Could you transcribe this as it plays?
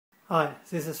Hi,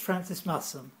 this is Francis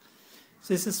Massen.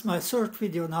 This is my third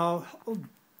video now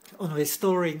on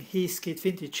restoring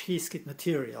vintage Heathkit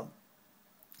material.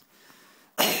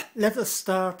 Let us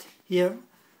start here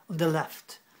on the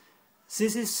left.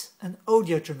 This is an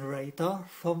audio generator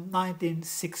from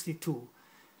 1962,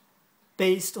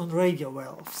 based on radio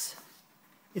valves.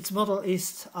 Its model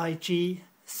is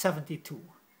IG-72.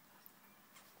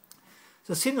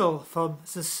 The signal from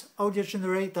this audio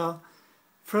generator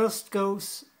first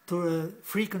goes to a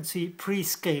frequency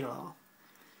prescaler.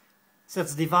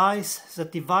 That's a device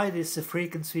that divides the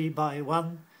frequency by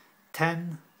 1,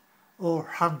 10 or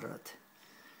 100.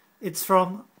 It's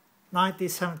from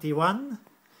 1971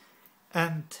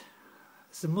 and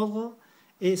the model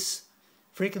is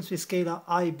frequency scaler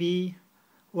IB102.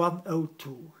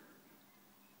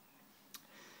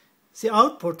 The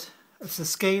output of the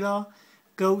scaler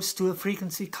goes to a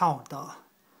frequency counter,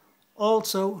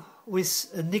 also with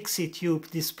a Nixie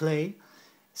tube display.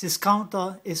 This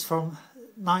counter is from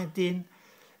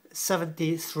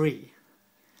 1973.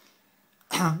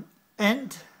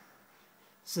 And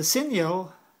the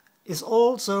signal is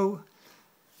also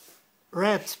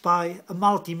read by a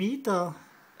multimeter,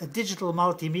 a digital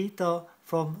multimeter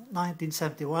from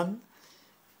 1971.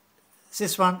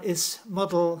 This one is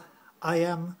model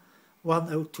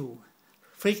IM102.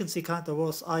 Frequency counter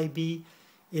was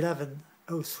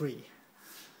IB1103.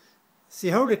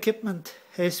 The whole equipment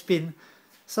has been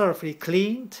thoroughly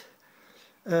cleaned.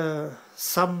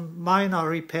 Some minor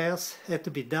repairs had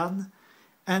to be done,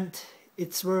 and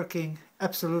it's working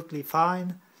absolutely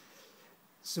fine.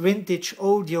 The vintage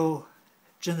audio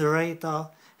generator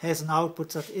has an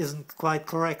output that isn't quite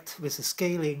correct with the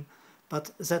scaling,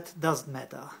 but that doesn't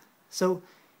matter. So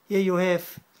here you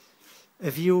have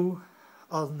a view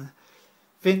on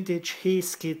vintage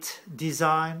Heathkit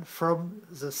design from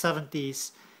the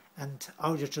 70s, and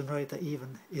audio generator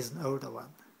even is an older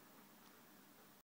one.